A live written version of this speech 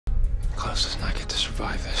Miles does not get to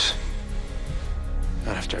survive this.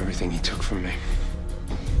 Not after everything he took from me.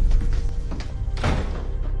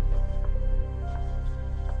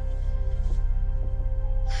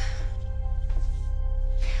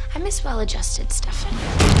 I miss well-adjusted Stefan.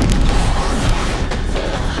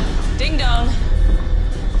 Ding dong.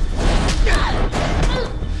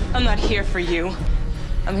 I'm not here for you.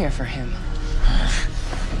 I'm here for him.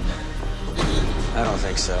 I don't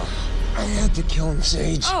think so. I had to kill him,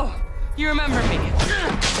 Sage. Oh, you remember me.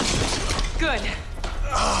 Good.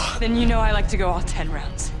 Then you know I like to go all 10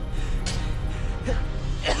 rounds.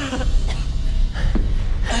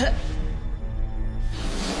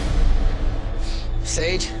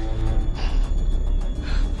 Sage?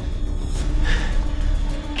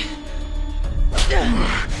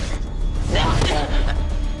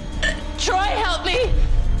 Troy, help me!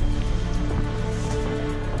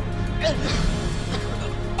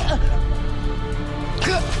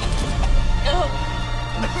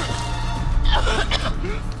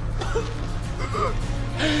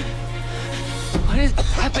 What is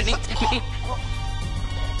happening to me?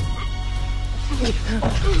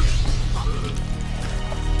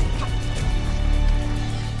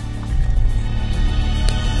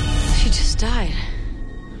 She just died.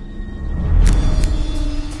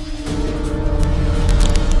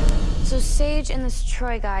 So Sage and this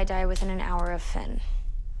Troy guy die within an hour of Finn.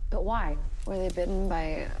 But why? Were they bitten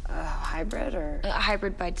by a hybrid or?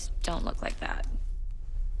 Hybrid bites don't look like that.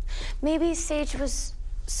 Maybe Sage was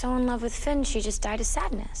so in love with Finn, she just died of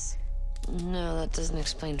sadness. No, that doesn't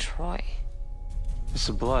explain Troy. It's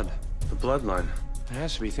the blood. The bloodline. It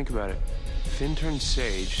has to be. Think about it. Finn turned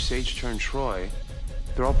Sage. Sage turned Troy.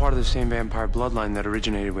 They're all part of the same vampire bloodline that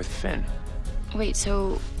originated with Finn. Wait,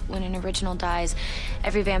 so when an original dies,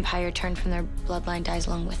 every vampire turned from their bloodline dies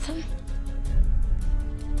along with them?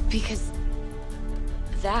 Because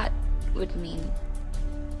that would mean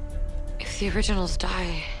If the originals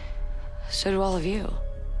die, so do all of you.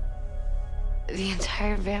 The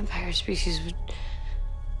entire vampire species would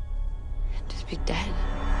just be dead.